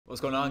What's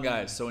going on,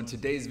 guys? So in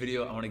today's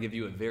video, I want to give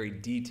you a very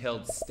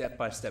detailed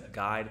step-by-step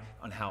guide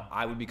on how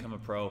I would become a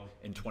pro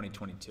in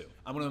 2022.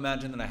 I'm going to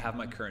imagine that I have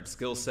my current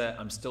skill set.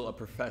 I'm still a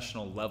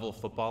professional level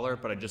footballer,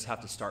 but I just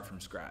have to start from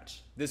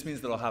scratch. This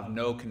means that I'll have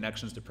no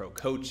connections to pro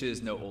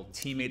coaches, no old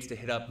teammates to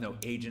hit up, no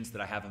agents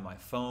that I have on my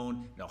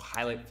phone, no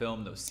highlight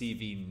film, no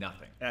CV,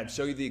 nothing. And I'd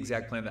show you the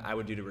exact plan that I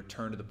would do to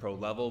return to the pro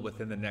level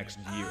within the next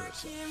year or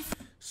so.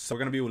 So we're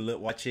going to be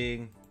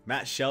watching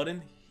Matt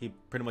Sheldon. He's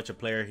pretty much a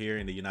player here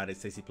in the United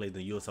States. He plays in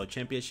the USL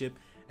Championship,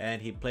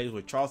 and he plays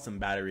with Charleston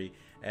Battery.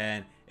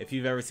 And if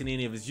you've ever seen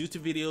any of his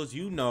YouTube videos,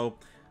 you know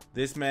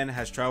this man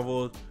has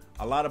traveled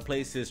a lot of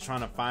places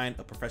trying to find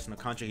a professional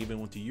contract. He even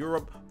went to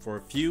Europe for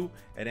a few,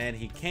 and then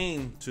he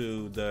came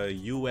to the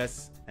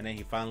US, and then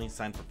he finally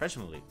signed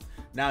professionally.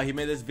 Now, he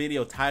made this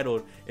video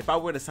titled, "If I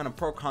were to sign a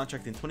pro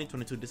contract in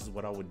 2022, this is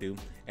what I would do."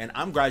 And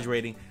I'm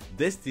graduating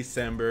this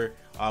December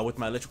with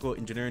my electrical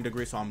engineering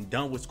degree, so I'm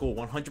done with school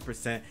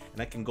 100%,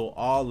 and I can go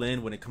all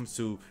in when it comes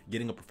to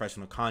getting a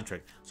professional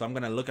contract. So I'm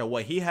gonna look at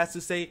what he has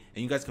to say,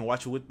 and you guys can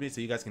watch it with me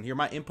so you guys can hear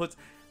my inputs.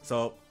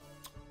 So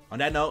on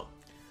that note,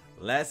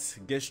 let's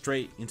get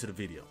straight into the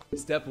video.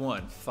 Step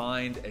one,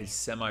 find a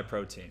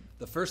semi-pro team.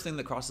 The first thing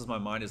that crosses my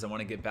mind is I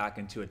want to get back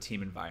into a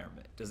team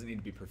environment. It doesn't need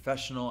to be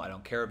professional. I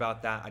don't care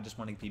about that. I just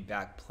want to be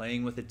back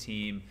playing with a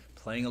team,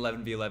 playing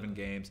 11v11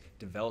 games,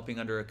 developing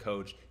under a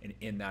coach, and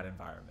in that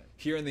environment.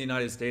 Here in the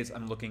United States,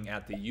 I'm looking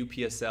at the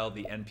UPSL,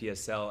 the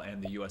NPSL,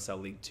 and the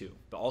USL League 2.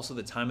 But also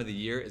the time of the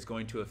year is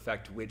going to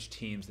affect which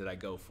teams that I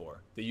go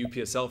for. The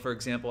UPSL, for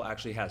example,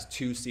 actually has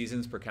 2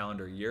 seasons per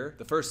calendar year.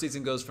 The first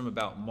season goes from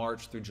about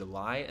March through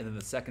July, and then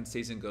the second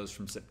season goes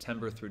from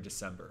September through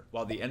December.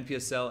 While the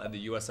NPSL and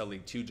the USL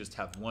League 2 just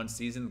have 1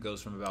 season that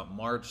goes from about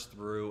March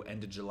through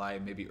end of July,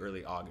 maybe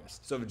early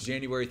August. So if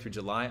January through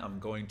July, I'm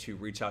going to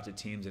reach out to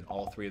teams in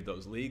all 3 of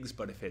those leagues,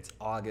 but if it's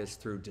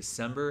August through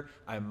December,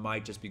 I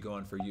might just be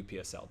going for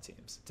UPSL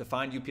teams. To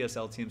find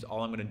UPSL teams,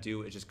 all I'm going to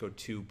do is just go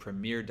to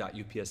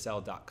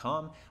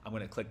premier.upsl.com. I'm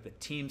going to click the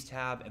teams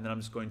tab, and then I'm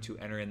just going to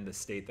enter in the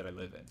state that I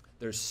live in.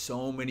 There's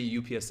so many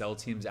UPSL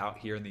teams out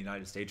here in the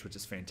United States, which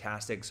is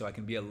fantastic, so I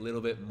can be a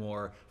little bit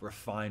more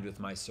refined with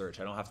my search.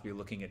 I don't have to be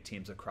looking at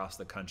teams across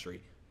the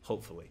country,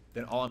 hopefully.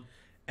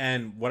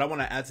 And what I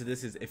want to add to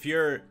this is, if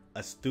you're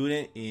a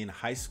student in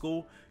high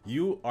school,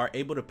 you are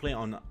able to play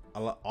on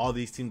all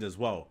these teams as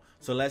well.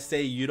 So let's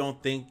say you don't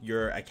think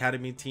your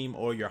academy team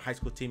or your high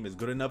school team is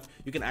good enough,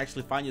 you can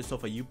actually find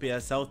yourself a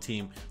UPSL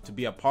team to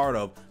be a part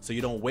of, so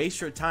you don't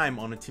waste your time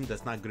on a team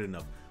that's not good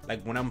enough.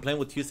 Like when I'm playing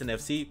with Houston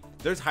FC,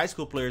 there's high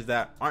school players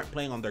that aren't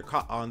playing on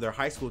their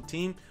high school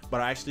team,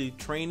 but are actually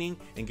training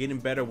and getting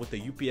better with the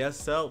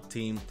UPSL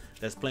team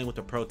that's playing with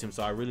the pro team.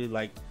 So I really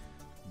like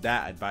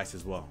that advice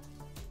as well.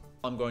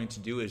 All I'm going to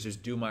do is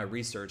just do my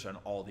research on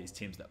all these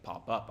teams that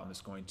pop up. I'm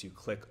just going to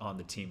click on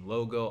the team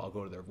logo. I'll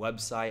go to their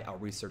website. I'll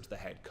research the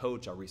head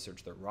coach. I'll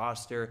research their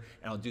roster,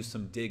 and I'll do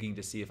some digging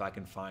to see if I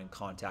can find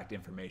contact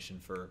information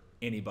for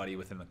anybody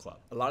within the club.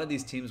 A lot of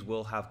these teams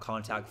will have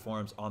contact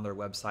forms on their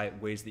website,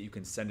 ways that you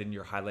can send in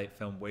your highlight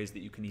film, ways that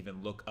you can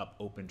even look up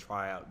open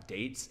tryout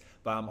dates.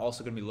 But I'm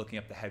also going to be looking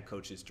up the head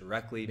coaches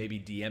directly, maybe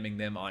DMing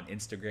them on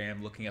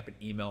Instagram, looking up an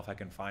email if I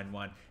can find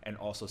one, and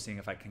also seeing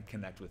if I can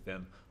connect with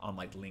them on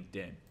like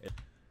LinkedIn.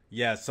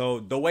 Yeah, so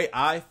the way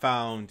I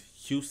found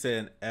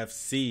Houston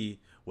FC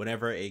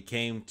whenever it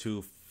came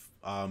to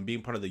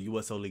being part of the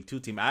USL League 2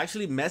 team, I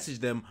actually messaged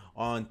them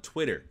on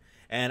Twitter.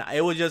 And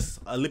it was just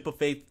a leap of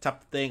faith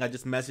type of thing. I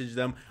just messaged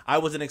them. I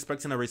wasn't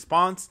expecting a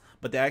response,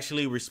 but they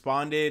actually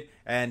responded,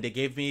 and they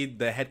gave me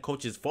the head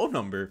coach's phone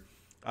number.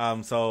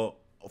 So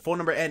phone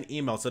number and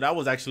email. So that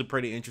was actually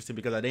pretty interesting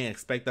because I didn't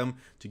expect them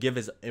to give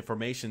his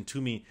information to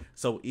me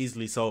so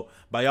easily. So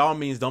by all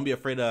means, don't be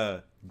afraid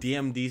to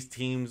DM these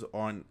teams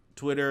on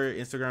Twitter,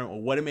 Instagram,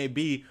 or what it may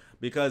be,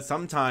 because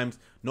sometimes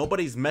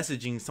nobody's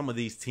messaging some of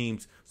these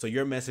teams. So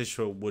your message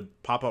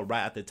would pop up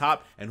right at the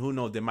top, and who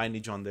knows, they might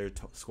need you on their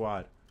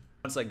squad.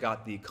 Once I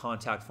got the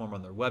contact form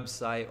on their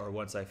website, or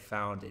once I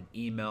found an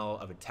email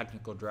of a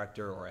technical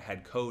director or a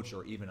head coach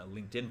or even a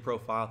LinkedIn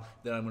profile,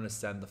 then I'm going to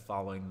send the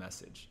following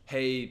message.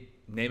 Hey,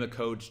 name a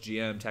coach,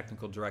 GM,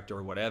 technical director,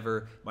 or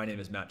whatever. My name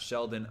is Matt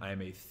Sheldon. I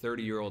am a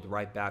 30-year-old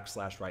right back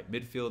 / right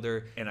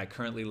midfielder, and I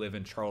currently live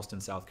in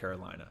Charleston, South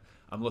Carolina.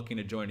 I'm looking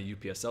to join a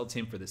UPSL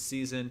team for this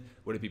season.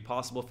 Would it be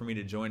possible for me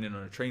to join in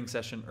on a training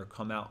session or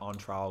come out on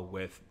trial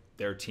with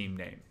their team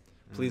name?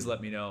 Please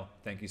let me know.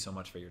 Thank you so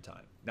much for your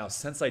time. Now,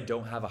 since I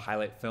don't have a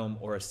highlight film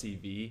or a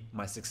CV,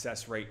 my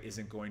success rate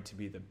isn't going to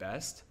be the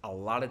best. A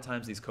lot of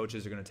times these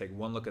coaches are going to take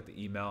one look at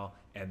the email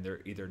and they're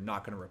either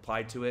not going to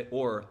reply to it,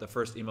 or the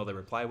first email they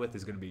reply with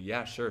is going to be,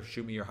 yeah, sure,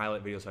 shoot me your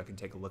highlight video so I can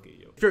take a look at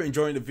you. If you're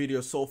enjoying the video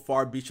so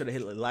far, be sure to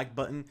hit the like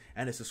button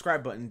and the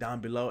subscribe button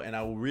down below. And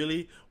I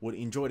really would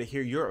enjoy to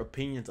hear your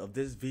opinions of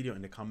this video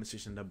in the comment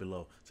section down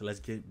below. So let's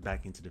get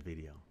back into the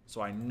video.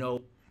 So I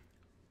know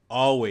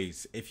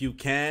always, if you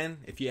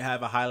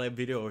have a highlight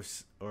video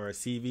or a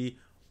CV,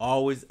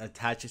 always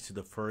attach it to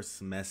the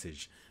first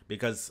message,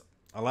 because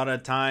a lot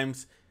of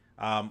times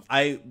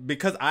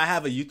Because I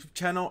have a YouTube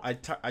channel,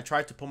 I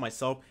try to put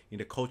myself in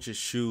the coach's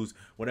shoes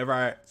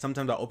whenever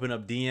sometimes I open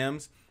up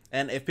DMs,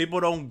 and if people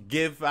don't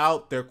give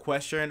out their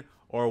question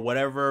or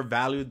whatever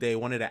value they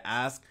wanted to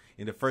ask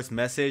in the first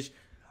message,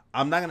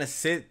 I'm not gonna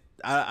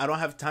I don't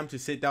have time to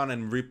sit down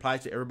and reply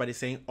to everybody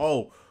saying,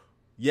 "Oh,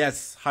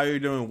 yes, how you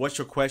doing? What's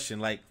your question?"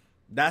 Like,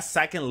 that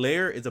second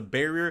layer is a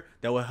barrier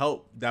that will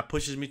help, that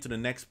pushes me to the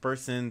next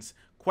person's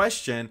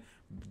question,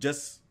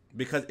 just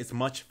because it's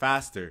much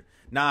faster.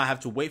 Now I have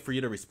to wait for you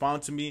to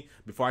respond to me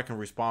before I can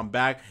respond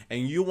back.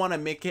 And you want to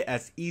make it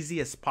as easy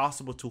as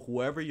possible to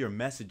whoever you're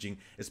messaging,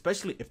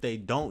 especially if they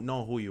don't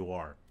know who you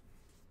are.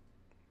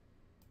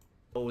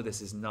 Oh,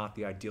 this is not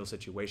the ideal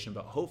situation,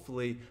 but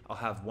hopefully I'll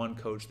have one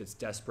coach that's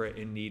desperate,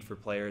 in need for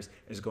players,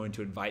 and is going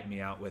to invite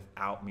me out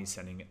without me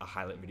sending a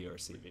highlight video or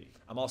CV.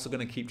 I'm also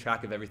going to keep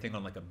track of everything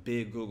on like a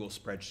big Google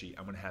spreadsheet.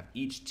 I'm going to have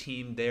each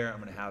team there. I'm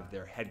going to have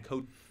their head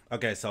coach.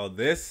 Okay, so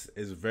this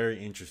is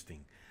very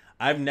interesting.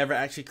 I've never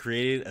actually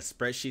created a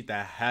spreadsheet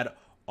that had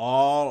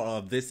all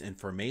of this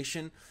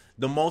information.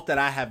 The most that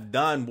I have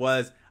done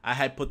was I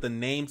had put the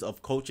names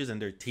of coaches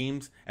and their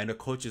teams and the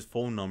coaches'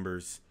 phone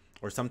numbers,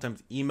 or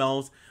sometimes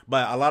emails,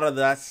 but a lot of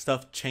that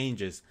stuff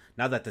changes.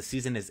 Now that the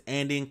season is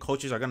ending,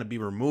 coaches are going to be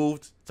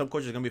removed. Some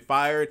coaches are going to be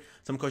fired.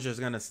 Some coaches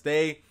are going to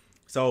stay.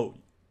 So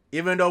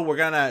even though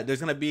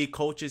there's going to be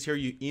coaches here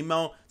you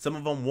email, some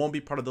of them won't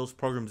be part of those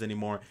programs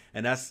anymore.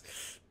 And that's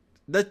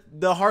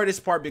the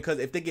hardest part, because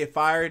if they get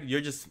fired, you're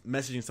just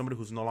messaging somebody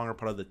who's no longer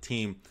part of the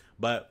team.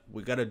 But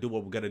we got to do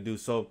what we got to do.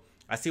 So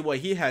I see what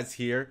he has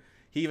here.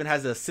 He even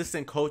has the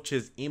assistant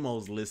coach's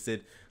emails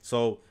listed.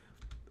 So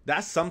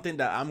that's something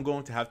that I'm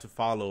going to have to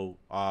follow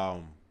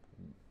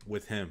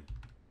with him.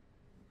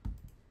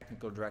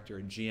 Technical director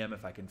and GM,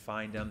 if I can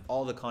find them,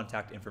 all the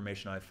contact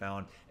information I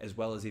found, as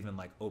well as even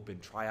like open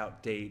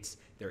tryout dates,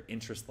 their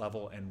interest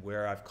level, and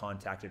where I've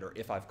contacted or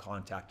if I've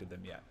contacted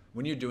them yet.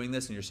 When you're doing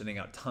this and you're sending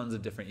out tons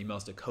of different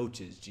emails to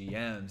coaches,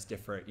 GMs,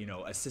 different,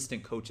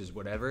 assistant coaches,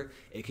 whatever,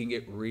 it can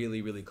get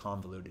really, really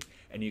convoluted,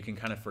 and you can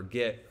kind of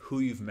forget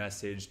who you've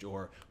messaged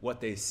or what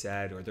they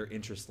said or their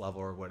interest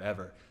level or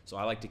whatever. So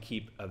I like to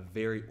keep a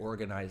very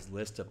organized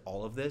list of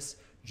all of this,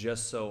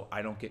 just so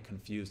I don't get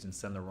confused and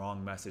send the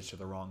wrong message to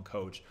the wrong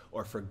coach,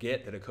 or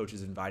forget that a coach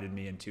has invited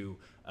me into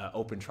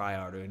open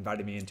tryout or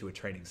invited me into a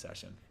training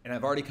session. And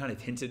I've already kind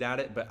of hinted at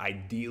it, but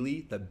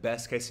ideally the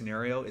best case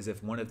scenario is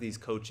if one of these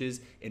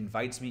coaches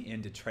invites me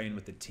in to train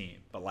with the team.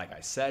 But like I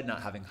said,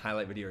 not having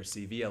highlight video or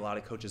CV, a lot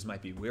of coaches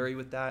might be wary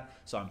with that.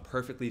 So I'm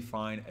perfectly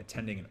fine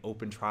attending an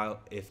open trial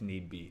if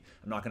need be.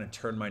 I'm not going to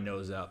turn my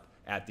nose up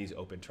at these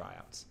open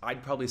tryouts.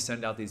 I'd probably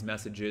send out these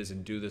messages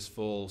and do this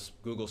full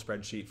Google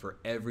spreadsheet for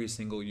every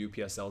single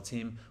UPSL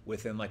team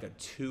within like a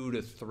 2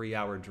 to 3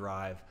 hour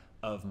drive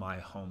of my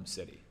home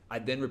city.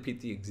 I'd then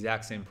repeat the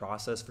exact same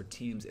process for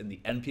teams in the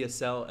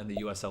NPSL and the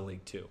USL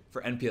League 2.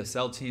 For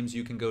NPSL teams,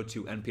 you can go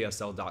to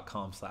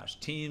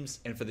npsl.com/teams,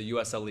 and for the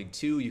USL League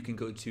 2, you can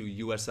go to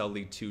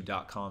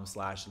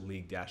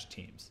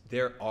uslleague2.com/league-teams.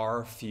 There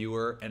are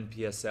fewer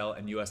NPSL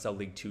and USL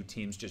League 2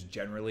 teams just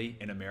generally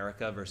in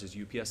America versus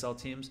UPSL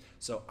teams,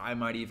 so I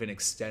might even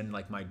extend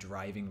like my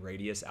driving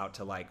radius out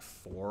to like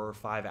 4 or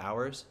 5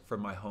 hours from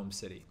my home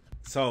city.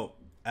 So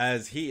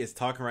as he is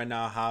talking right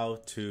now how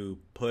to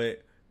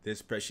put this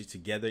spreadsheet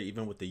together,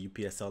 even with the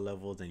UPSL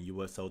levels and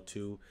USL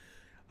 2,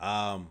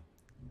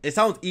 it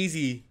sounds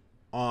easy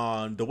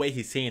on the way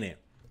he's saying it,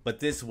 but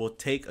this will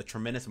take a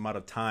tremendous amount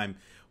of time,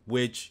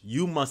 which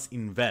you must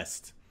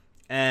invest.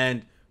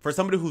 And for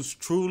somebody who's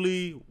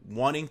truly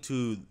wanting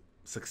to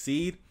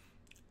succeed,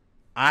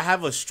 I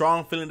have a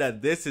strong feeling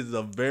that this is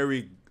a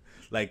very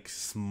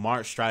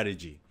smart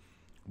strategy.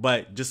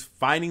 But just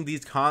finding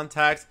these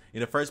contacts in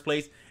the first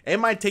place, it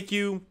might take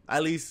you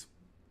at least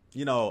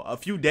a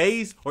few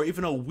days or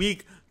even a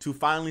week to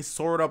finally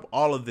sort up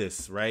all of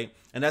this, right?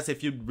 And that's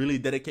if you really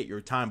dedicate your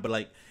time.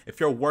 But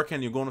if you're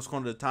working, you're going to school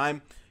all the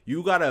time,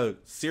 you gotta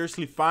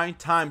seriously find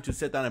time to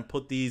sit down and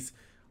put these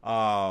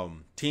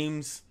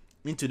teams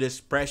into this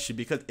spreadsheet,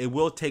 because it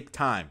will take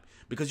time,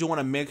 because you want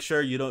to make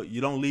sure you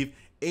don't leave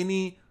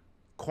any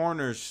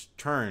corners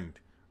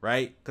turned,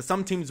 right? Because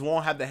some teams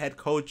won't have the head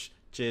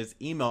coach's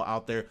email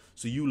out there,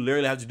 so you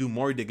literally have to do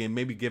more digging,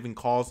 maybe giving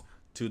calls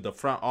to the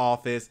front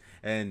office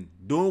and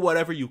doing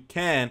whatever you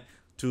can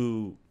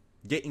to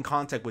get in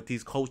contact with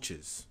these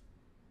coaches.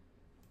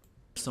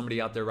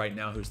 Somebody out there right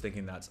now who's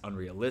thinking that's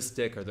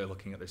unrealistic, or they're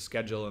looking at their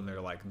schedule and they're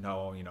like,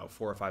 no,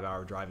 4 or 5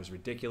 hour drive is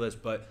ridiculous.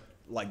 But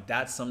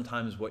that's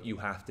sometimes what you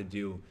have to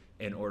do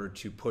in order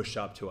to push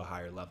up to a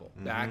higher level.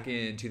 Mm-hmm. Back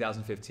in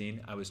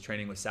 2015, I was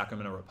training with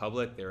Sacramento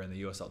Republic. They were in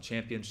the USL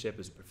Championship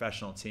as a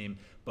professional team,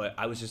 but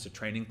I was just a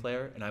training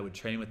player, and I would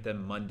train with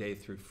them Monday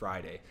through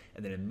Friday.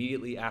 And then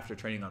immediately after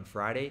training on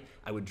Friday,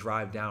 I would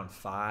drive down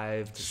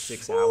 5 to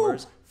 6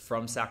 hours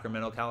from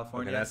Sacramento,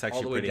 California, that's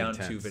all the way down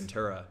intense. to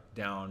Ventura,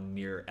 down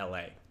near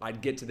LA.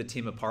 I'd get to the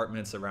team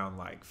apartments around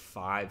like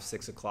 5,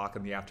 6 o'clock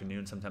in the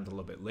afternoon, sometimes a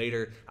little bit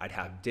later. I'd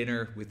have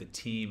dinner with the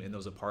team in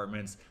those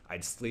apartments.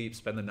 I'd sleep,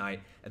 spend the night,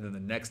 and then the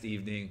next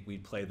evening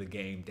we'd play the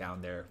game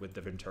down there with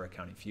the Ventura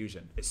County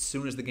Fusion. As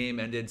soon as the game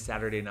ended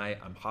Saturday night,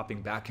 I'm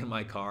hopping back in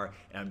my car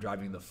and I'm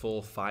driving the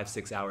full 5,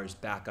 6 hours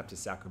back up to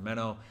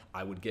Sacramento.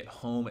 I would get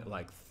home at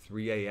like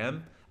 3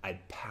 a.m.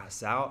 I'd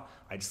pass out,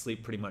 I'd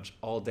sleep pretty much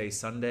all day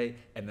Sunday,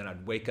 and then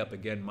I'd wake up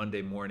again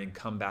Monday morning,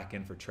 come back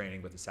in for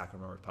training with the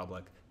Sacramento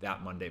Republic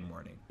that Monday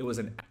morning. It was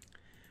an...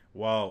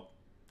 Well,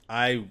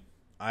 I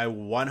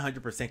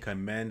 100%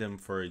 commend him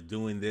for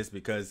doing this,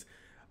 because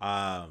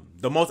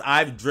the most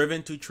I've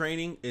driven to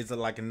training is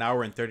like an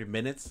hour and 30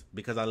 minutes,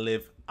 because I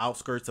live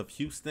outskirts of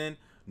Houston,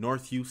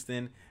 North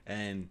Houston,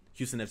 and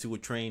Houston FC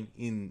would train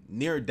in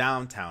near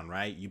downtown,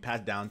 right? You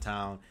pass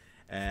downtown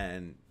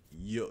and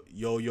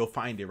you'll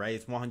find it, right?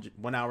 It's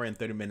 1 hour and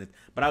 30 minutes,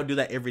 but I would do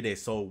that every day.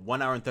 So 1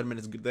 hour and 30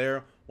 minutes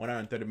there, 1 hour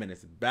and 30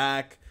 minutes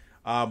back.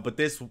 But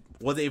this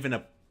wasn't even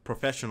a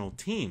professional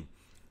team,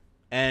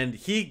 and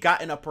he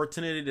got an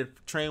opportunity to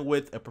train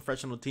with a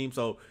professional team.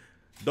 So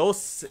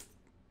those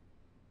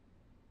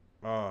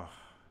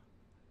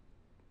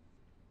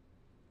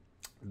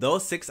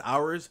 6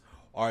 hours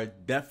are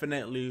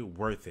definitely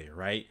worth it,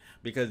 right?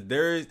 Because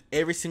there's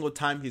every single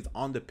time he's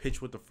on the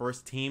pitch with the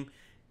first team,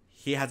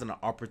 he has an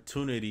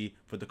opportunity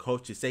for the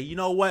coach to say, you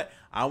know what,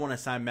 I want to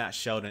sign Matt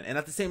Sheldon. And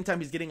at the same time,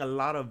 he's getting a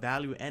lot of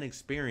value and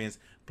experience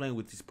playing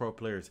with these pro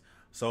players.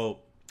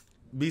 So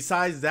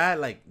besides that,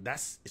 like,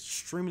 that's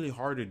extremely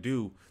hard to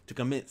do, to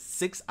commit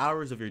 6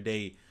 hours of your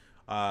day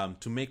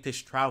to make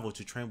this travel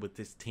to train with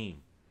this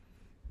team.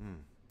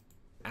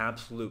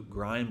 Absolute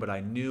grind, but I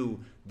knew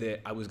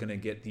that I was going to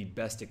get the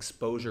best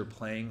exposure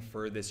playing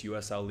for this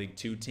USL League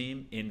 2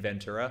 team in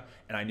Ventura,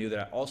 and I knew that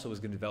I also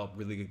was going to develop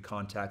really good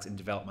contacts and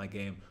develop my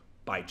game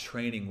by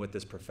training with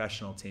this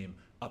professional team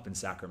up in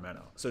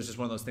Sacramento. So it's just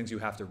one of those things you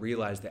have to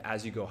realize, that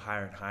as you go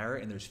higher and higher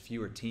and there's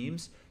fewer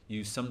teams,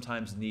 you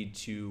sometimes need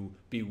to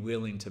be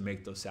willing to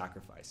make those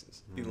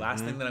sacrifices. The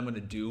last thing that I'm going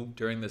to do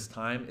during this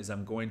time is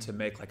I'm going to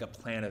make like a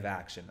plan of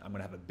action. I'm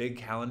going to have a big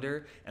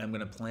calendar, and I'm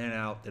going to plan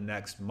out the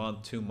next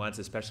month, 2 months,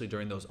 especially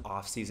during those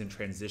off-season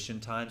transition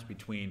times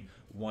between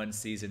one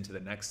season to the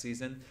next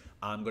season.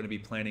 I'm going to be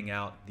planning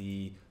out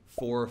the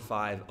 4 or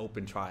 5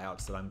 open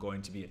tryouts that I'm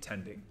going to be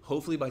attending.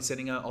 Hopefully by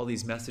sending out all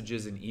these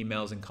messages and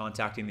emails and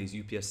contacting these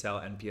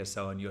UPSL,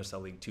 NPSL, and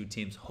USL League 2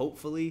 teams,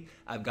 hopefully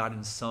I've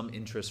gotten some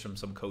interest from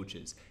some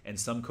coaches. And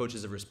some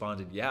coaches have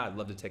responded, yeah, I'd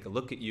love to take a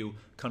look at you,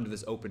 come to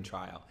this open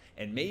tryout.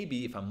 And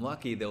maybe if I'm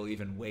lucky, they'll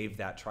even waive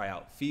that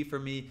tryout fee for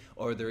me,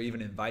 or they'll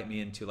even invite me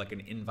into like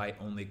an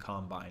invite-only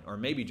combine, or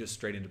maybe just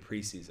straight into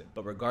preseason.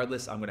 But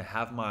regardless, I'm gonna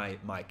have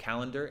my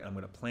calendar, and I'm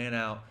gonna plan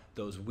out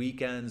those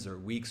weekends or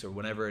weeks or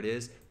whenever it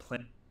is.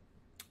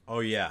 Oh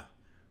yeah,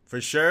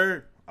 for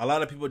sure. A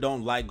lot of people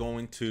don't like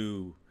going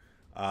to,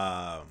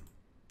 a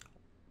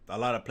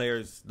lot of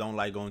players don't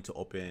like going to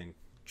open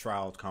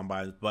trials,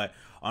 combines. But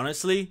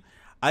honestly,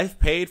 I've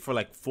paid for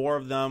like 4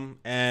 of them,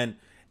 and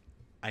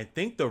I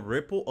think the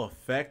ripple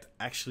effect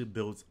actually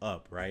builds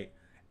up, right?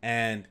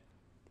 And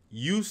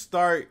you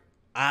start,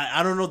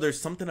 I don't know, there's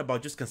something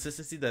about just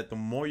consistency that the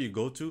more you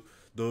go to,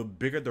 the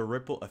bigger the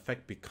ripple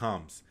effect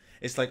becomes.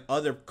 It's like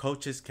other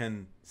coaches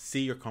can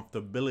see your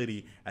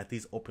comfortability at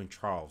these open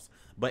trials.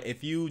 But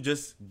if you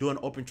just do an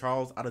open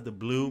trials out of the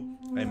blue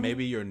and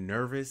maybe you're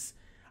nervous,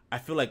 I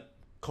feel like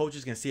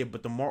coaches can see it.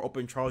 But the more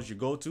open trials you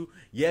go to,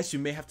 yes, you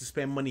may have to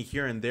spend money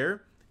here and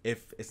there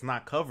if it's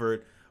not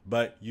covered,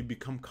 but you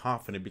become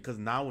confident, because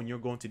now when you're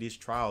going to these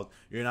trials,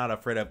 you're not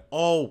afraid of,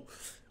 oh,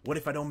 what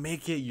if I don't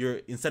make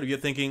it? Instead of you're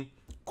thinking,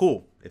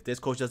 cool, if this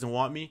coach doesn't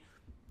want me,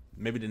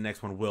 maybe the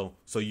next one will.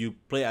 So you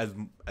play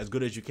as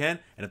good as you can,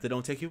 and if they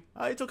don't take you,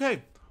 it's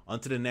okay. On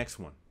to the next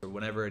one. Or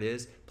whenever it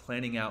is,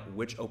 planning out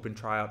which open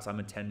tryouts I'm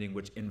attending,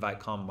 which invite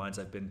combines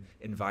I've been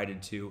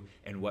invited to,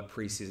 and what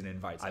preseason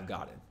invites I've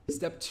gotten.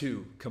 Step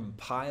 2,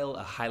 compile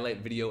a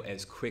highlight video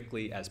as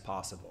quickly as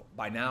possible.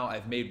 By now,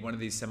 I've made one of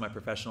these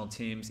semi-professional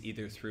teams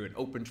either through an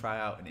open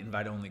tryout, an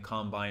invite-only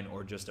combine,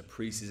 or just a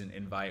preseason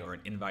invite or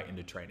an invite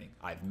into training.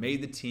 I've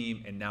made the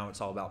team, and now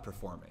it's all about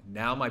performing.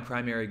 Now my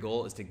primary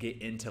goal is to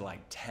get into like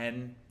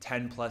 10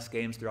 plus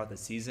games throughout the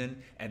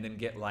season, and then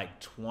get like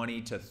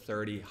 20 to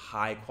 30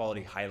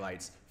 high-quality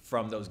highlights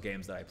from those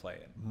games that I play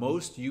in.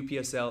 Most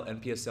UPSL,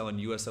 NPSL, and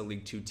USL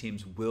League 2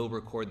 teams will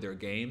record their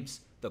games.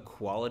 The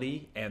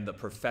quality and the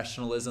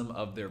professionalism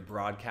of their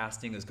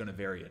broadcasting is going to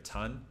vary a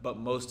ton, but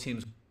most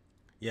teams...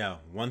 Yeah,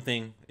 one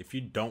thing, if you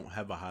don't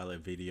have a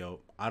highlight video,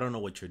 I don't know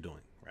what you're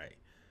doing, right?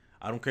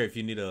 I don't care if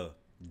you need to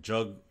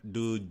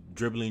do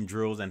dribbling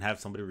drills and have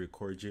somebody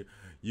record you.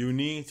 You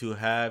need to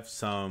have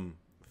some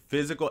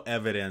physical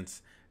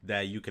evidence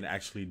that you can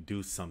actually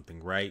do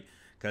something, right?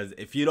 Because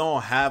if you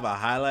don't have a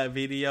highlight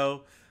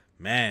video,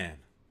 man,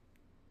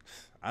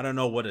 I don't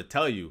know what to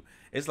tell you.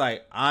 It's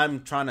like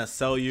I'm trying to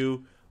sell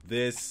you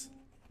this,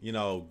 you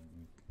know,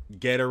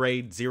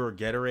 Gatorade, zero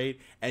Gatorade,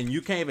 and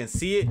you can't even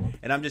see it.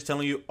 And I'm just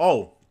telling you,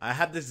 oh, I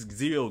have this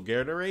zero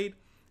Gatorade.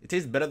 It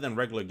tastes better than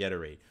regular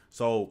Gatorade.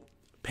 So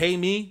pay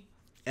me,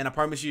 and I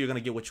promise you, you're gonna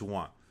get what you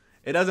want.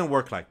 It doesn't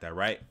work like that,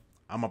 right?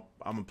 I'm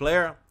a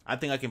player. I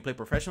think I can play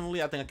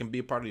professionally. I think I can be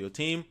a part of your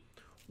team.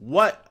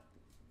 What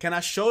can I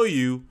show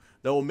you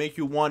that will make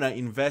you want to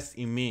invest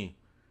in me,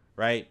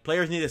 right?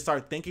 Players need to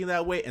start thinking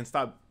that way and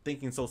stop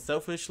thinking so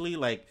selfishly.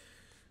 Like,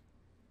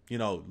 you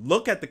know,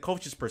 look at the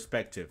coach's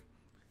perspective.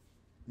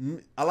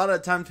 A lot of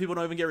the times people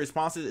don't even get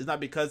responses. It's not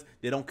because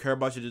they don't care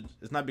about you.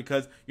 It's not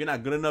because you're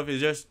not good enough.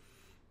 It's just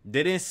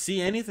they didn't see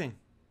anything.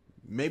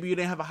 Maybe you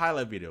didn't have a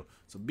highlight video.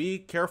 So be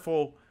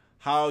careful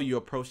how you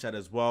approach that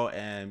as well.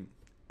 And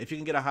if you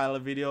can get a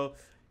highlight video,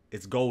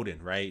 it's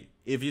golden, right?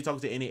 If you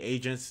talk to any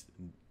agents,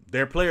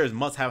 their players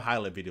must have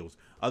highlight videos.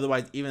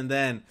 Otherwise, even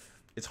then,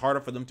 it's harder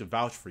for them to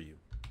vouch for you.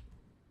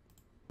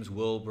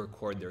 Will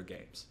record their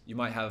games. You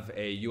might have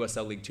a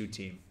USL League 2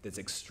 team that's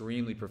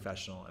extremely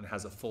professional and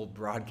has a full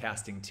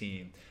broadcasting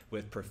team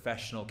with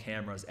professional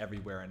cameras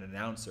everywhere and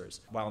announcers.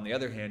 While on the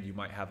other hand, you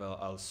might have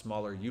a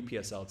smaller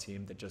UPSL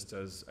team that just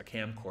does a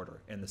camcorder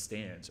in the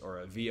stands or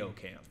a VO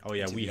cam. Oh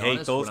yeah, we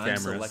hate those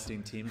cameras. When I'm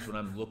selecting teams, when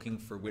I'm looking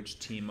for which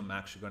team I'm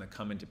actually going to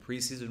come into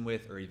preseason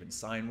with or even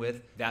sign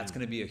with, that's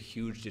going to be a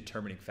huge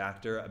determining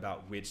factor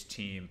about which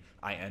team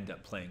I end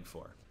up playing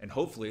for. And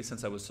hopefully,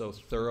 since I was so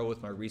thorough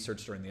with my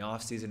research during the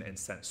offseason and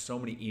sent so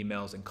many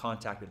emails and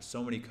contacted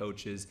so many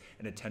coaches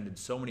and attended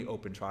so many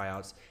open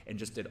tryouts and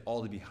just did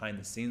all the behind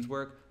the scenes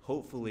work,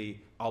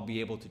 hopefully I'll be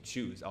able to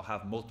choose. I'll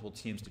have multiple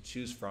teams to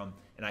choose from,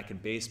 and I can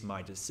base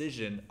my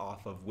decision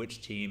off of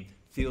which team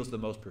feels the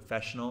most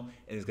professional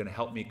and is going to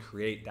help me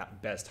create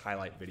that best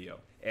highlight video.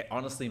 It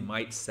honestly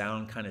might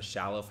sound kind of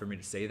shallow for me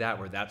to say that,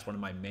 where that's one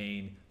of my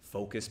main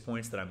focus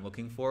points that I'm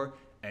looking for.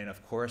 And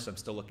of course, I'm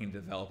still looking to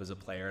develop as a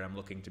player and I'm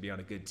looking to be on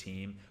a good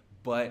team.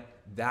 But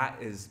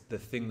that is the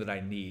thing that I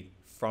need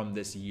from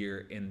this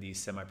year in the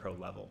semi-pro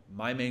level.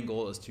 My main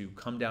goal is to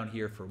come down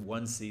here for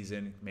one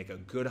season, make a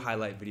good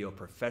highlight video,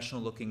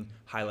 professional looking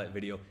highlight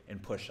video,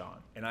 and push on.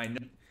 And I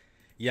know.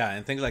 Yeah,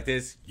 and things like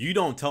this, you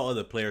don't tell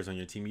other players on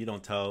your team. You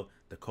don't tell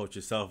the coach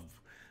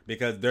yourself,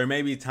 because there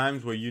may be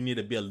times where you need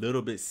to be a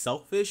little bit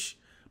selfish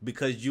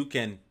because you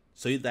can,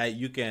 so that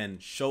you can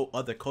show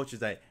other coaches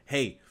that,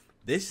 hey,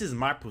 this is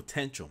my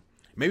potential.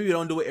 Maybe you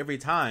don't do it every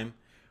time,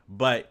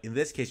 but in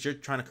this case, you're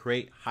trying to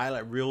create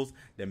highlight reels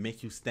that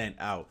make you stand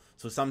out.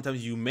 So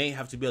sometimes you may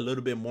have to be a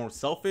little bit more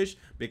selfish,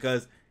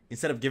 because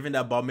instead of giving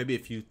that ball, maybe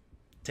if you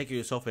take it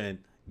yourself and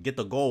get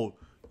the goal,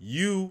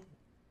 you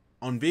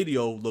on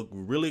video look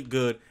really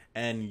good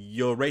and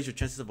you'll raise your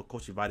chances of a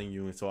coach inviting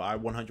you. And so I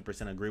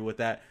 100% agree with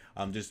that.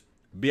 Just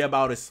be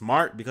about it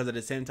smart, because at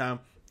the same time,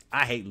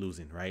 I hate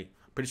losing, right?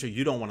 Pretty sure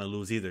you don't want to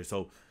lose either.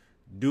 So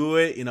do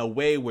it in a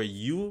way where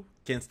you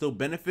can still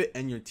benefit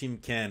and your team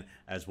can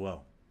as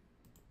well.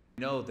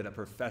 Know that a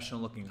professional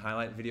looking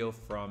highlight video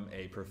from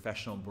a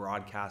professional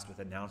broadcast with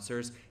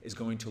announcers is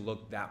going to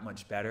look that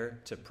much better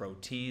to pro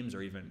teams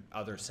or even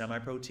other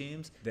semi-pro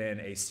teams than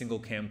a single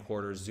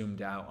camcorder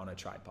zoomed out on a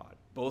tripod.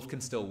 Both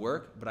can still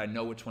work, but I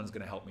know which one's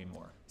going to help me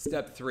more.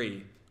 Step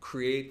 3.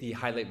 Create the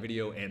highlight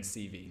video and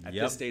CV. At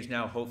this stage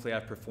now, hopefully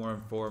I've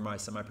performed for my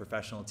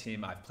semi-professional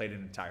team. I've played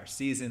an entire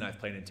season. I've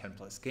played in 10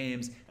 plus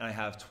games, and I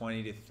have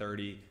 20 to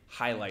 30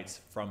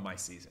 highlights from my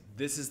season.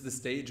 This is the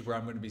stage where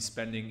I'm going to be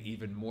spending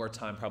even more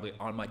time probably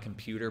on my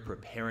computer,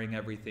 preparing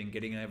everything,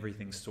 getting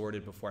everything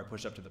sorted before I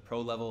push up to the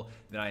pro level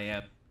than I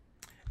am.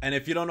 And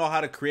if you don't know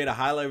how to create a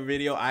highlight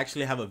video, I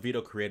actually have a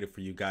video created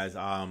for you guys.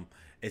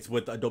 It's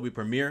with Adobe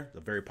Premiere, a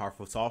very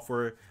powerful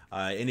software.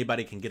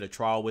 Anybody can get a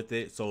trial with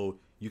it. So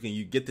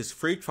you get this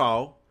free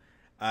trial,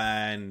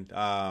 and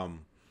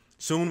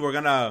soon we're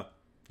gonna,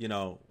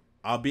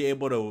 I'll be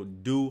able to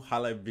do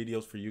highlight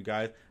videos for you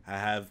guys. I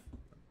have,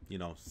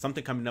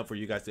 something coming up for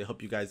you guys to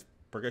help you guys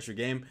progress your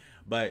game.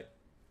 But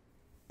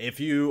if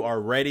you are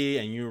ready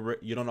and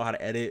you don't know how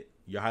to edit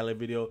your highlight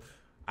video,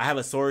 I have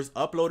a source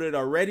uploaded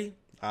already.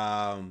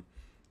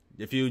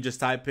 If you just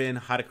type in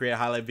how to create a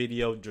highlight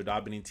video,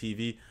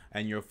 JodabeniTV,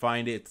 and you'll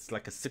find it. It's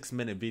like a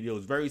 6-minute video.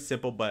 It's very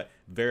simple, but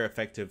very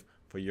effective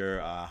for your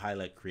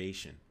highlight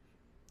creation.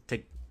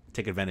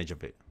 Take advantage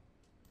of it.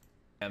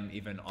 I'm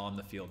even on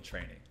the field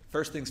training.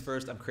 First things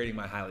first, I'm creating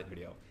my highlight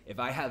video. If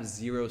I have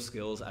zero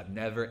skills, I've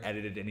never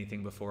edited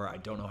anything before, I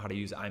don't know how to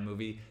use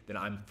iMovie, then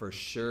I'm for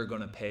sure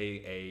gonna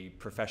pay a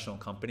professional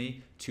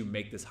company to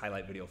make this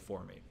highlight video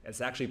for me.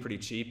 It's actually pretty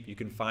cheap. You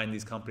can find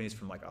these companies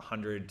from like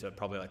 100 to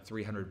probably like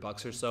 300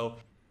 bucks or so.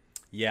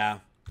 Yeah,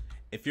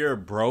 if you're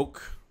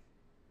broke,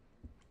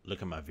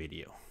 look at my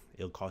video.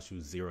 It'll cost you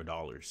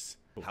 $0.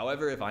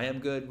 However, if I am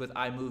good with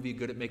iMovie,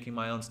 good at making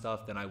my own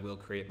stuff, then I will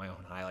create my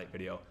own highlight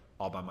video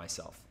all by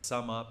myself.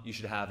 Sum up, you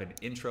should have an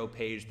intro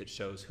page that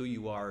shows who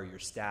you are, your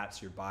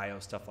stats, your bio,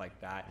 stuff like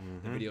that.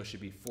 The video should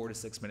be 4 to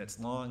 6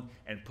 minutes long,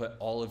 and put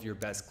all of your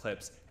best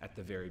clips at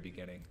the very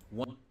beginning.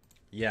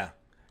 Yeah,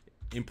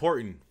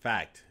 important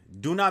fact.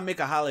 Do not make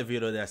a highlight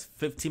video that's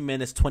 15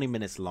 minutes, 20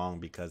 minutes long,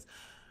 because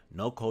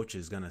No coach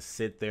is going to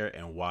sit there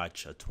and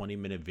watch a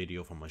 20-minute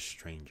video from a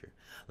stranger.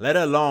 Let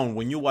alone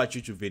when you watch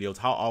YouTube videos,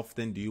 how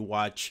often do you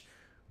watch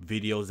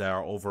videos that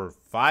are over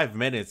 5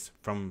 minutes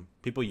from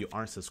people you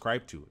aren't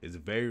subscribed to? It's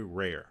very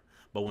rare.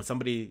 But when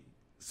somebody,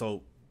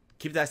 so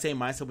keep that same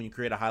mindset when you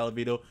create a highlight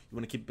video. You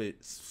want to keep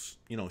it,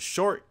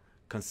 short,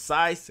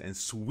 concise, and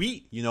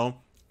sweet.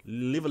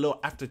 Leave a little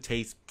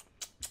aftertaste.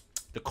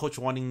 The coach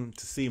wanting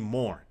to see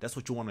more. That's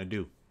what you want to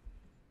do.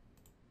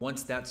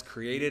 Once that's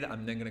created,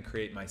 I'm then going to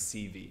create my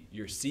CV.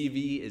 Your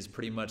CV is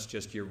pretty much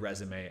just your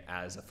resume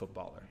as a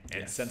footballer.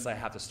 And since I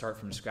have to start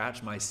from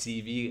scratch, my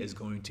CV is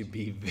going to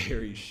be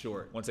very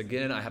short. Once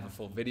again, I have a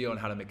full video on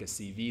how to make a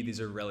CV.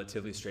 These are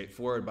relatively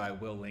straightforward, but I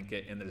will link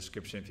it in the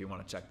description if you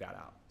want to check that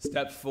out.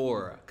 Step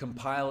 4,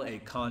 compile a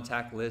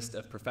contact list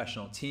of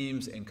professional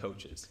teams and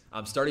coaches.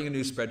 I'm starting a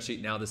new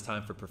spreadsheet now, this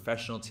time for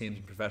professional teams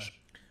and professional.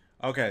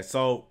 Okay,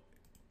 so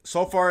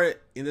far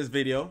in this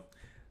video,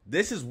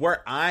 this is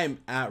where I'm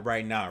at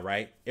right now,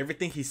 right?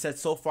 Everything he said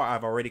so far,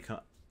 I've already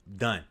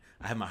done.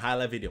 I have my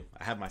highlight video.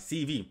 I have my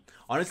CV.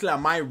 Honestly, I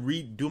might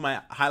redo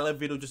my highlight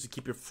video just to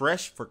keep it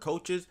fresh for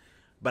coaches.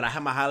 But I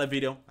have my highlight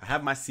video. I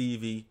have my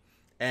CV.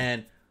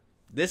 And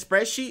this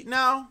spreadsheet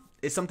now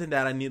is something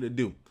that I need to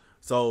do.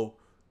 So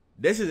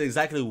this is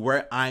exactly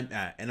where I'm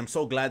at. And I'm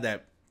so glad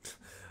that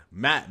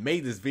Matt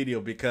made this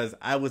video, because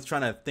I was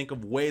trying to think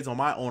of ways on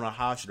my own on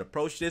how I should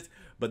approach this.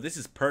 But this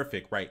is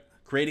perfect, right?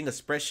 Creating a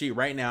spreadsheet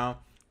right now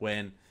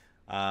when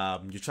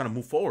you're trying to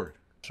move forward.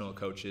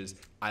 Coaches,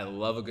 I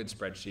love a good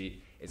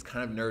spreadsheet. It's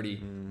kind of nerdy,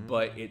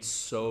 but it's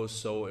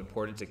so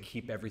important to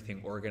keep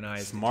everything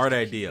organized. Smart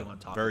idea.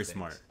 Very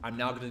smart. I'm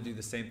now going to do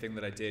the same thing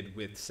that I did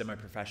with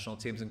semi-professional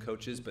teams and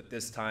coaches, but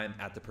this time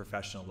at the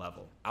professional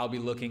level. I'll be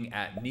looking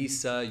at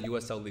NISA,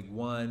 USL League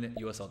One,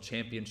 USL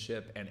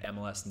Championship, and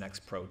MLS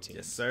Next Pro teams.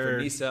 Yes, sir.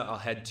 For NISA, I'll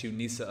head to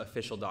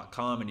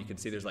nisaofficial.com, and you can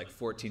see there's like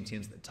 14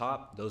 teams at the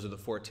top. Those are the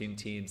 14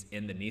 teams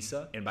in the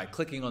NISA. And by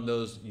clicking on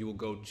those, you will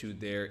go to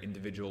their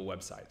individual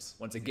websites.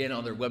 Once again,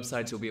 on their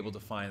websites, you'll be able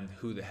to find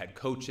who the head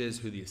coach is,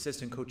 who the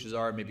assistant coaches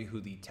are, maybe who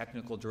the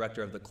technical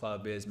director of the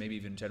club is, maybe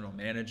even general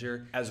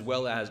manager, as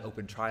well as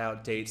open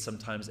tryout dates,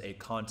 sometimes a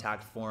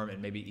contact form,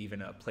 and maybe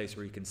even a place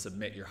where you can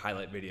submit your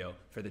highlight video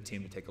for the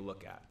team to take a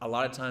look at. A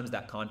lot of times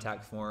that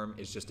contact form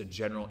is just a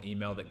general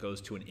email that goes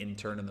to an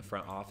intern in the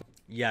front office.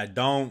 Yeah,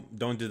 don't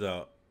do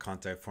the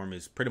contact form.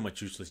 It's pretty much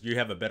useless. You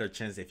have a better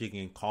chance if you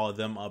can call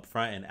them up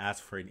front and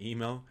ask for an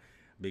email,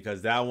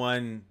 because that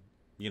one,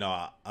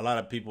 a lot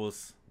of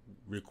people's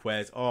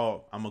requests,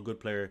 oh, I'm a good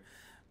player,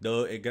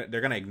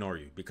 they're gonna ignore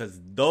you, because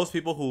those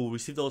people who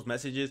receive those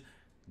messages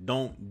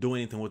don't do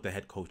anything with the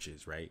head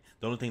coaches, right?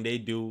 The only thing they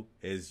do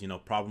is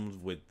problems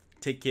with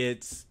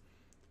tickets,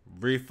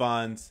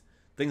 refunds,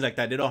 things like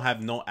that. They don't have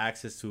no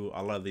access to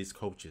a lot of these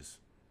coaches.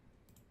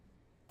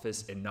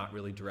 And not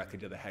really directly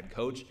to the head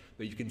coach,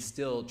 but you can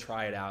still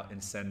try it out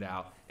and send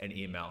out an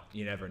email.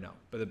 You never know.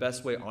 But the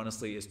best way,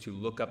 honestly, is to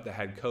look up the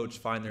head coach,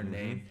 find their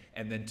name,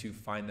 and then to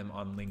find them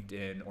on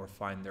LinkedIn or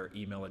find their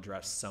email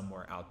address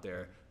somewhere out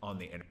there on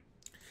the internet.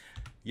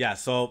 Yeah,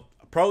 so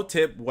pro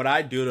tip, what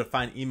I do to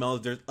find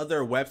emails, there's other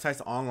websites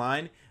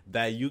online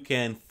that you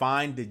can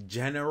find the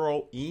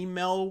general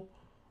email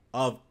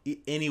of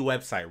any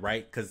website,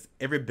 right? Because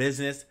every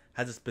business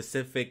has a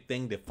specific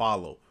thing they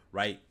follow,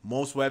 right?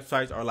 Most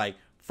websites are like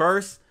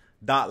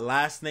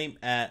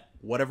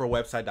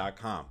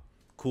first.lastname@whateverwebsite.com.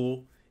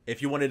 Cool.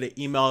 If you wanted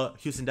to email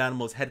Houston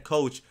Dynamo's head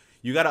coach,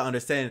 you got to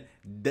understand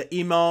the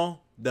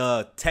email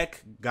the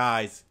tech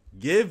guys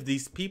give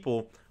these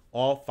people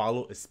all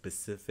follow a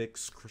specific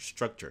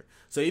structure.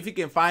 So if you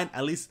can find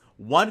at least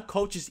one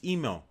coach's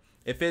email,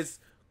 if it's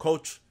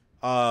Coach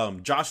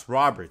Josh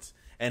Roberts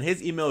and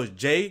his email is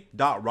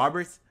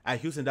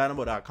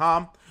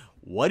j.roberts@houstondynamo.com,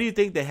 what do you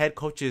think the head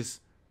coach's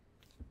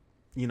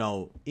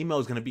email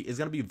is going to be? It's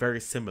going to be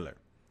very similar.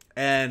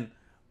 And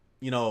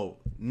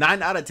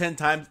 9 out of 10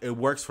 times it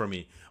works for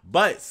me.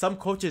 But some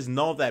coaches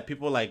know that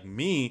people like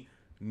me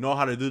know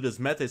how to do this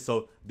method,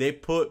 so they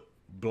put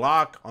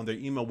block on their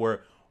email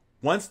where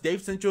once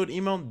they've sent you an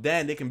email,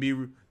 then they can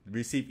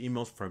receive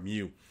emails from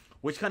you,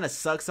 which kind of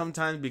sucks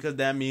sometimes, because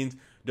that means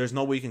there's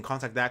no way you can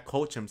contact that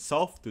coach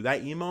himself through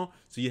that email.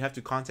 So you have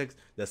to contact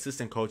the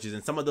assistant coaches,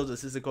 and some of those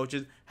assistant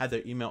coaches have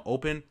their email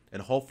open,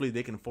 and hopefully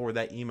they can forward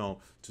that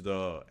email to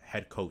the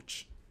head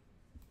coach.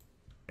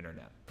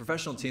 Internet.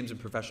 Professional teams and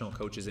professional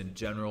coaches in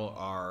general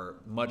are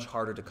much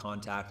harder to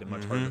contact and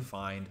much harder to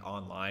find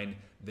online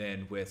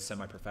than with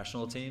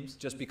semi-professional teams,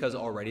 just because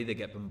already they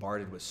get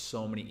bombarded with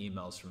so many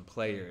emails from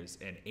players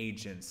and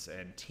agents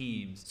and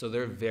teams. So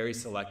they're very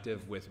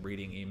selective with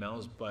reading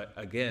emails. But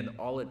again,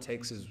 all it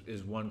takes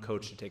is one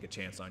coach to take a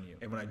chance on you.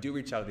 And when I do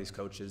reach out to these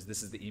coaches,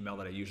 this is the email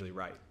that I usually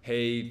write.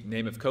 Hey,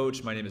 name of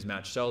coach, my name is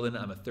Matt Sheldon.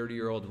 I'm a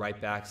 30-year-old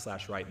right back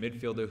 / right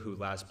midfielder who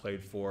last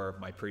played for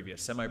my previous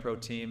semi-pro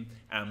team.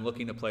 And I'm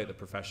looking to play at the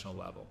professional professional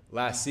level.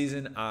 Last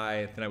season,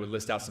 I would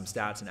list out some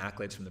stats and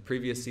accolades from the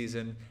previous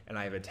season, and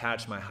I have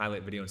attached my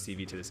highlight video and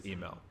CV to this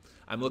email.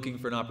 I'm looking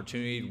for an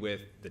opportunity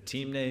with the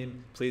team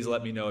name. Please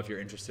let me know if you're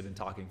interested in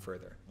talking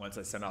further. Once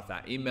I send off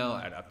that email,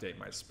 I'd update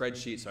my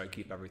spreadsheet so I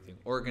keep everything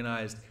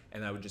organized,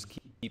 and I would just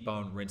keep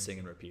on rinsing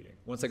and repeating.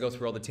 Once I go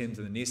through all the teams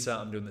in the NISA,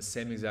 I'm doing the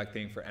same exact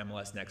thing for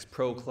MLS Next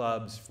Pro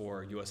clubs,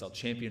 for USL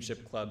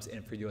Championship clubs,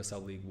 and for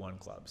USL League One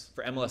clubs.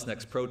 For MLS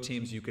Next Pro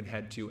teams, you can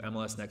head to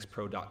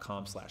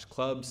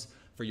mlsnextpro.com/clubs.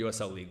 For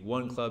USL League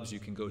One clubs, you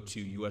can go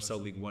to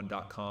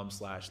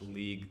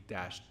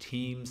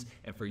uslleague1.com/league-teams.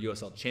 And for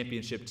USL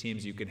Championship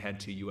teams, you can head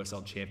to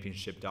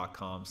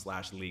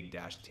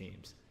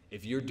uslchampionship.com/league-teams.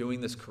 If you're doing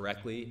this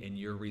correctly and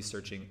you're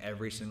researching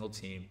every single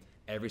team,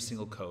 every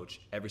single coach,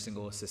 every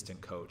single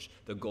assistant coach,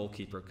 the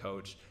goalkeeper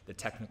coach, the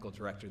technical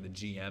director, the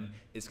GM,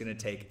 it's going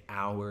to take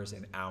hours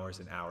and hours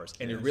and hours.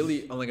 And you're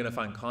really only going to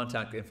find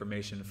contact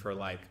information for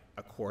like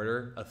a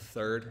quarter, a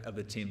third of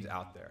the teams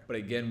out there. But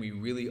again, we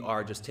really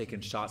are just taking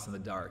shots in the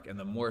dark. And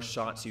the more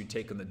shots you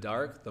take in the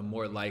dark, the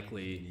more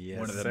likely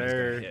one of them is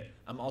going to hit.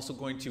 I'm also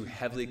going to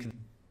heavily...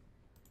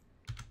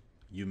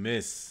 You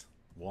miss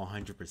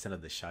 100%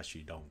 of the shots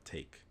you don't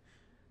take.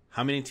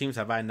 How many teams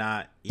have I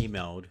not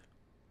emailed?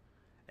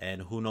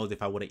 And who knows,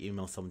 if I would have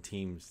emailed some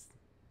teams,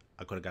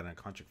 I could have gotten a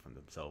contract from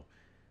them. So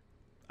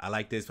I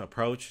like this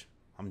approach.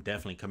 I'm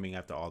definitely coming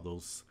after all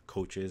those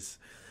coaches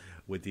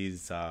with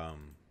these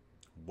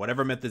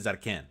whatever methods I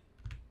can.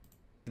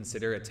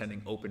 Consider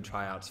attending open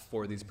tryouts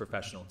for these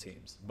professional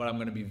teams. But I'm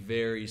going to be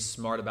very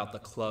smart about the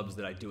clubs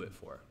that I do it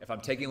for. If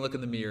I'm taking a look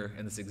in the mirror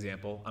in this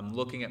example, I'm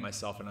looking at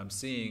myself and I'm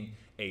seeing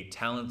a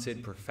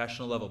talented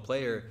professional level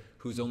player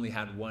who's only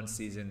had one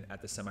season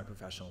at the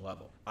semi-professional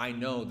level. I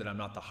know that I'm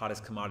not the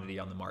hottest commodity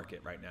on the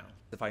market right now.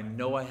 If I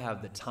know I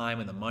have the time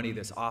and the money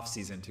this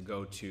off-season to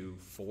go to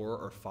 4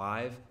 or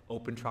 5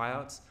 open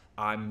tryouts,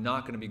 I'm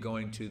not going to be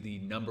going to the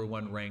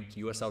 #1 ranked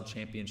USL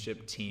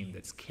Championship team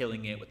that's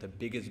killing it with the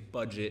biggest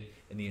budget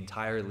in the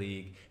entire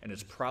league, and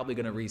it's probably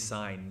going to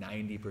re-sign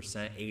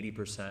 90%,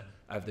 80%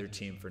 of their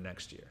team for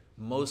next year.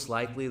 Most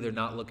likely, they're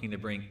not looking to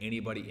bring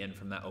anybody in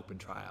from that open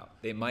tryout.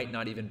 They might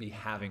not even be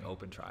having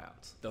open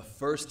tryouts. The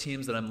first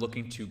teams that I'm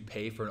looking to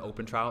pay for an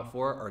open tryout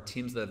for are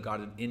teams that I've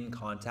gotten in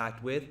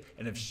contact with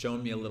and have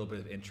shown me a little bit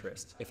of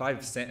interest. If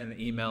I've sent an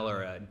email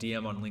or a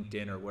DM on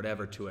LinkedIn or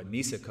whatever to a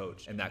NISA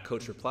coach, and that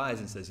coach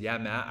replies and says, yeah,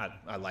 Matt,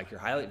 I like your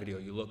highlight video.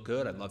 You look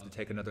good. I'd love to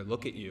take another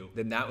look at you.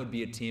 Then that would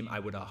be a team I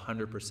would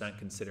 100%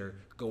 consider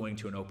going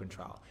to an open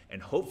trial.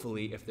 And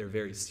hopefully, if they're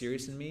very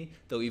serious in me,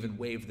 they'll even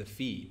waive the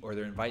fee, or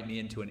they'll invite me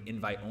into an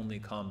invite-only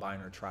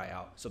combine or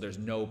tryout, so there's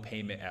no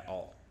payment at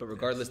all. But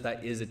regardless,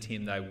 that is a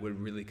team that I would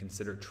really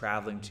consider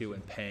traveling to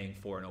and paying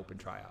for an open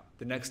tryout.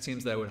 The next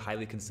teams that I would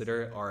highly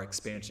consider are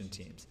expansion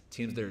teams.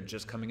 Teams that are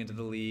just coming into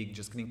the league,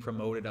 just getting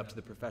promoted up to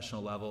the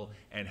professional level,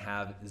 and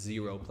have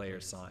 0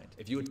 players signed.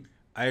 If you would...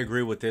 I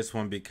agree with this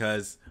one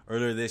because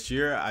earlier this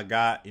year, I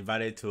got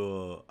invited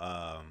to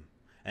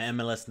an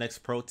MLS Next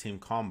Pro team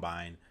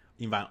combine,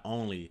 invite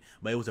only,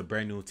 but it was a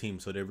brand new team,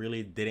 so they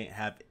really didn't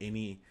have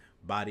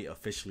anybody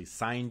officially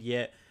signed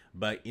yet.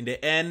 But in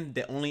the end,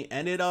 they only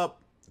ended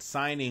up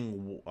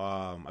signing,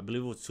 I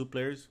believe it was 2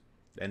 players,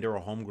 and they were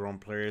homegrown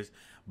players,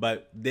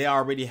 but they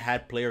already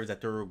had players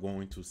that they were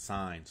going to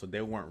sign, so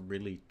they weren't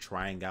really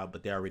trying out,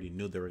 but they already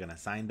knew they were going to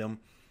sign them.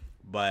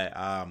 But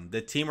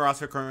the team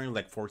roster currently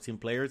like 14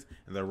 players,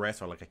 and the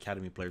rest are like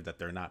academy players that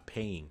they're not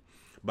paying.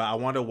 But I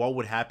wonder what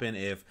would happen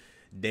if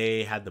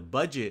they had the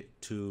budget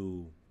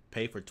to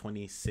pay for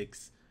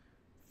 26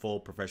 full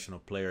professional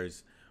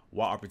players.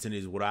 What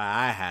opportunities would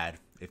I had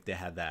if they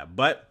had that?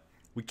 But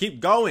we keep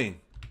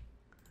going.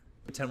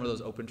 Attend one of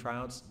those open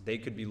tryouts, they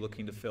could be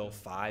looking to fill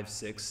 5,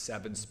 6,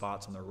 7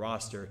 spots on their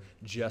roster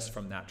just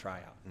from that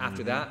tryout.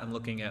 After that, I'm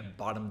looking at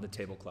bottom of the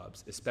table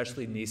clubs,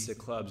 especially NISA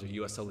clubs or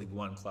USL League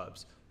One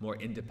clubs, more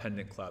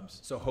independent clubs.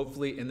 So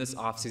hopefully in this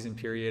off-season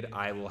period,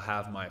 I will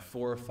have my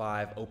 4 or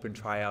 5 open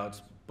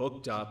tryouts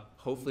booked up.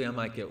 Hopefully I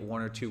might get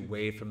 1 or 2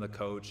 waived from the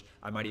coach.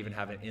 I might even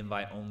have an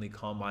invite-only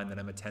combine that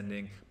I'm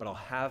attending, but I'll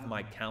have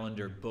my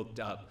calendar booked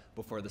up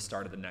before the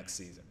start of the next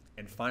season.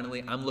 And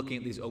finally, I'm looking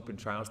at these open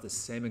tryouts the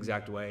same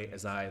exact way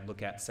as I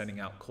look at sending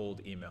out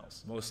cold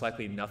emails. Most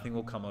likely nothing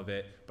will come of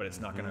it, but it's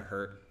not going to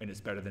hurt, and it's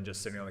better than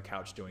just sitting on the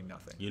couch doing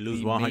nothing. You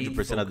lose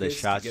 100% of the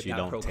shots you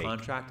don't take. The pro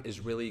contract is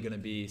really going to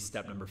be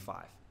step number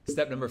 5.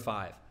 Step number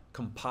 5,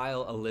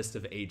 compile a list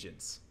of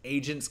agents.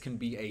 Agents can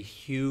be a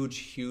huge,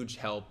 huge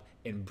help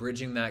in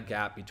bridging that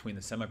gap between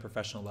the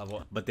semi-professional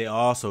level, but they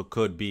also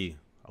could be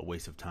a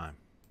waste of time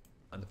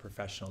on the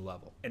professional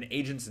level. An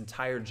agent's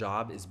entire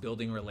job is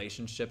building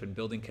relationship and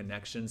building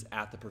connections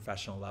at the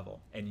professional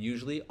level. And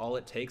usually all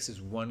it takes is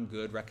 1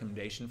 good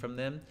recommendation from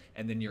them,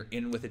 and then you're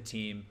in with a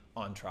team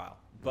on trial.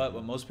 But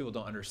what most people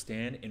don't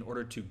understand, in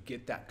order to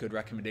get that good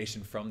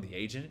recommendation from the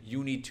agent,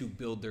 you need to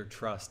build their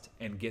trust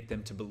and get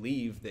them to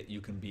believe that you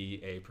can be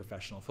a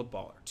professional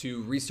footballer.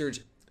 To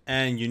research.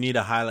 And you need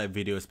a highlight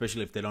video,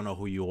 especially if they don't know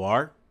who you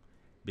are,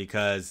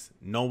 because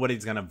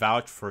nobody's going to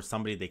vouch for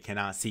somebody they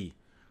cannot see.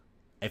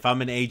 If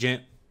I'm an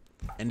agent,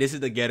 and this is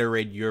the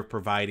Gatorade you're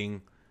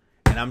providing,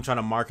 and I'm trying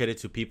to market it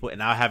to people,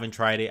 and I haven't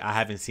tried it, I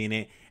haven't seen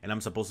it, and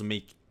I'm supposed to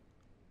make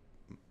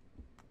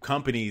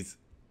companies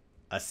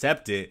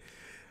accept it.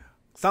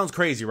 Sounds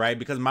crazy, right?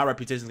 Because my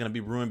reputation is going to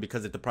be ruined,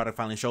 because if the product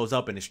finally shows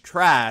up and it's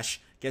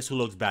trash, guess who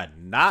looks bad?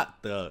 Not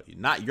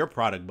your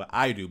product, but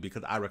I do,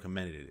 because I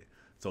recommended it.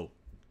 So,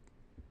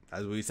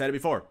 as we said it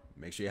before,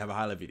 make sure you have a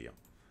highlight video.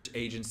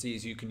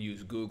 Agencies, you can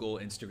use Google,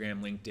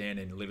 Instagram,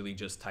 LinkedIn, and literally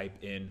just type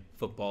in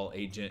football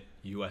agent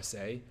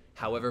USA.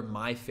 However,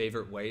 my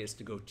favorite way is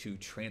to go to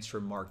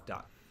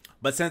transfermark.com.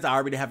 But since I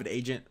already have an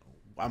agent,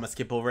 I'm going to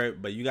skip over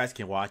it, but you guys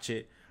can watch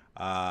it.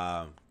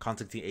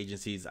 Contacting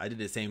agencies, I did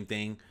the same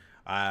thing.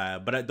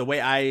 But the way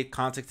I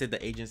contacted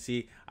the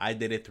agency, I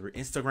did it through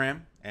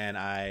Instagram, and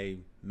I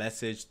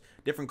messaged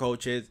different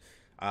coaches,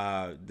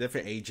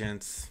 different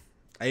agents.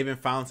 I even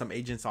found some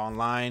agents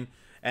online,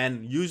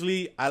 and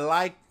usually I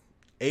like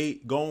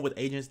going with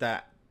agents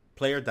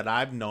players that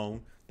I've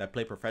known that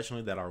play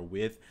professionally, that are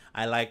with.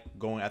 I like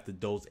going after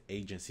those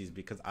agencies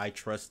because I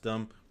trust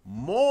them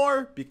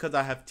more, because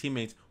I have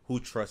teammates who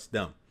trust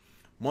them.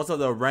 Most of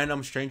the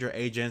random stranger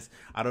agents,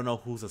 I don't know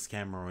who's a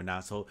scammer or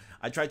not. So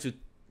I try to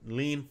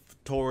lean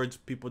towards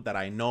people that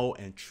I know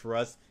and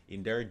trust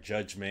in their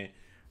judgment.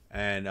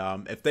 And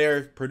if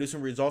they're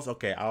producing results,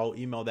 okay, I'll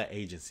email that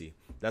agency.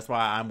 That's why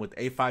I'm with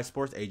A5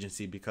 Sports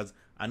Agency, because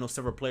I know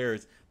several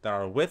players that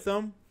are with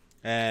them.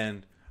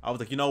 And I was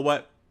like, you know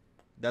what?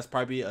 That's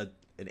probably an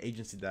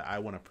agency that I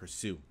want to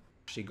pursue.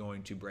 Actually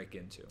going to break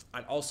into.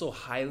 I'd also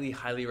highly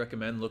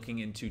recommend looking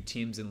into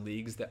teams and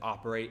leagues that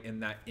operate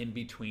in that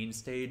in-between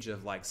stage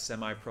of like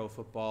semi-pro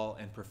football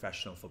and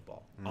professional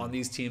football. On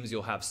these teams,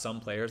 you'll have some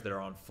players that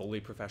are on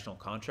fully professional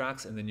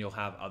contracts, and then you'll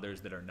have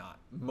others that are not.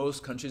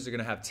 Most countries are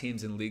going to have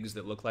teams and leagues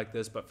that look like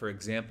this, but for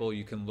example,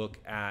 you can look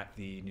at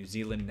the New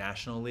Zealand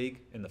National League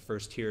in the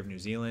first tier of New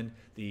Zealand,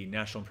 the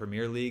National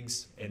Premier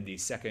Leagues in the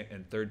second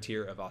and third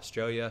tier of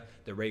Australia,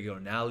 the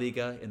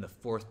Regionalliga in the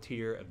fourth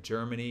tier of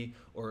Germany,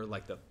 or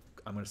like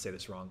I'm going to say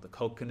this wrong, the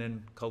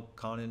Kokkonen,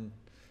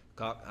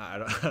 I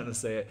don't know how to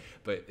say it,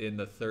 but in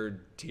the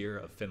third tier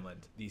of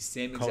Finland. The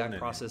same exact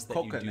process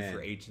that you do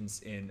for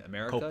agents in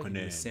America, you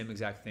do the same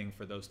exact thing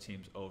for those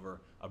teams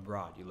over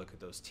abroad. You look at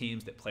those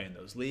teams that play in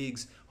those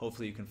leagues.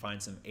 Hopefully you can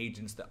find some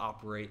agents that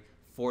operate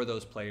for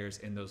those players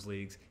in those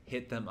leagues,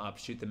 hit them up,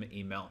 shoot them an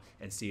email,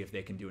 and see if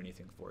they can do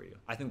anything for you.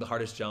 I think the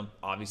hardest jump,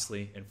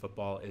 obviously, in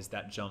football is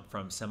that jump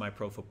from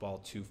semi-pro football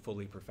to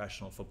fully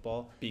professional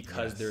football,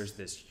 because there's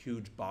this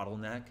huge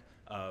bottleneck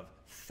of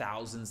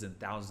thousands and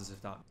thousands,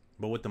 if not.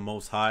 But with the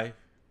Most High,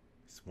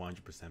 it's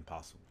 100%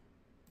 possible.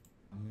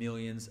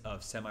 Millions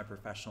of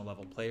semi-professional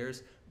level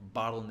players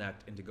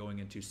bottlenecked into going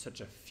into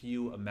such a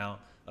few amount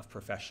of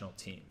professional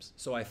teams.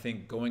 So I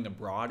think going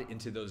abroad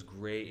into those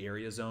gray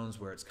area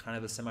zones where it's kind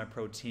of a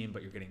semi-pro team,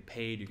 but you're getting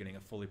paid, you're getting a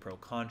fully pro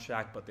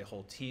contract, but the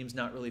whole team's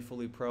not really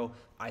fully pro,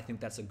 I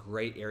think that's a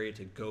great area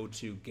to go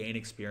to, gain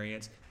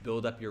experience,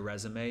 build up your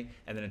resume,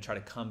 and then try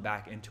to come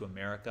back into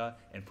America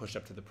and push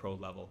up to the pro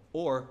level,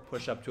 or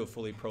push up to a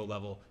fully pro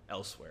level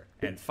elsewhere.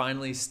 And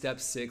finally, step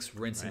 6,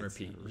 rinse and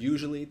repeat.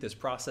 Usually this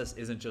process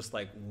isn't just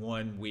like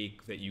 1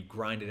 week that you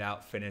grind it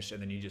out, finish,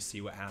 and then you just see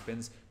what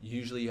happens.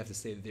 Usually you have to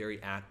stay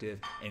very active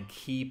and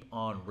keep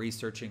on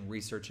researching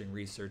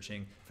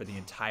for the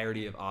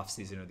entirety of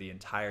off-season, or the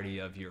entirety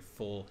of your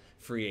full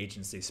free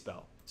agency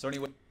spell. So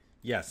anyway.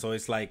 Yeah, so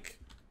it's like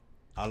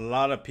a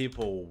lot of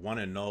people want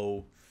to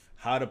know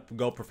how to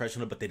go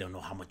professional, but they don't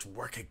know how much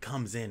work it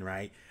comes in,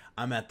 right?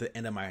 I'm at the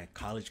end of my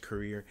college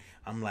career.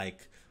 I'm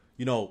like,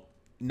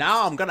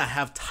 now I'm going to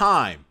have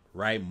time,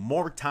 right?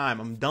 More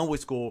time. I'm done with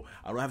school.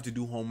 I don't have to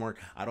do homework.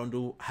 I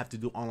don't have to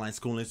do online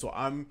schooling. So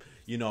I'm,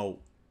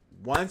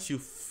 once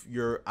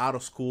you're out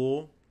of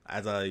school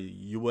as a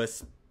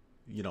U.S.,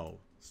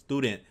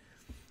 student,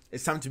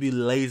 it's time to be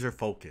laser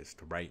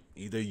focused, right?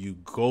 Either you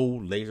go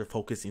laser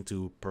focused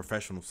into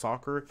professional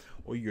soccer,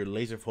 or you're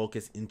laser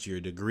focused into your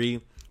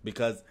degree,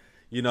 because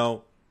when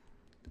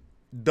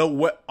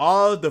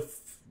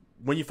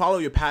you follow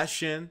your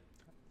passion,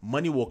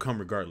 money will come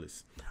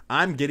regardless.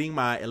 I'm getting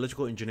my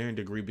electrical engineering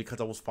degree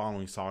because I was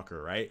following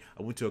soccer, right?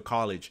 I went to a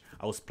college.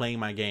 I was playing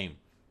my game.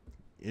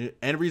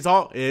 End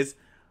result is,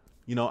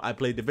 I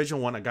played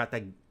Division 1. I got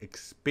that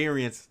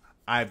experience.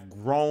 I've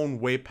grown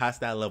way past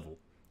that level.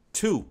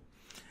 2,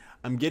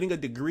 I'm getting a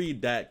degree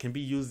that can be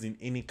used in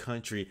any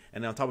country.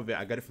 And on top of it,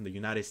 I got it from the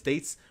United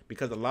States,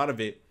 because a lot of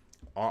it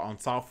are on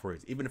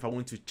softwares. Even if I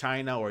went to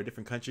China or a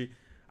different country,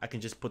 I can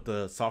just put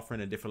the software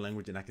in a different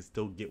language and I can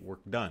still get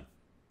work done.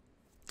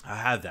 I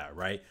have that,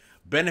 right?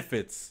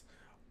 Benefits,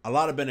 a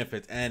lot of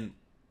benefits. And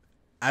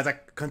as I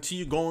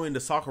continue going in the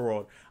soccer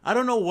world, I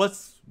don't know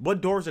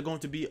what doors are going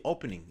to be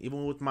opening,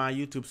 even with my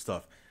YouTube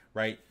stuff,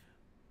 right?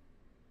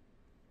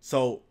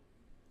 So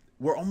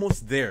we're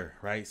almost there,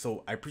 right?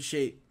 So I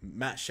appreciate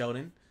Matt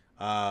Sheldon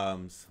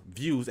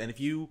views. And if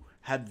you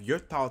have your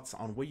thoughts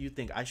on what you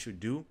think I should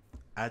do,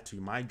 add to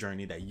my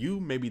journey that you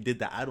maybe did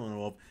that I don't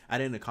know of,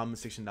 add it in the comment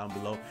section down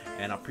below.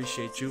 And I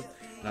appreciate you.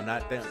 And on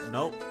that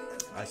note,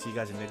 I'll see you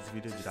guys in the next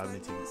video.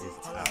 JodabeniTV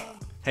is out.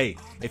 Hey,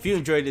 if you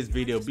enjoyed this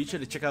video, be sure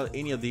to check out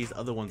any of these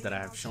other ones that I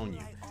have shown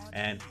you.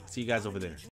 And see you guys over there.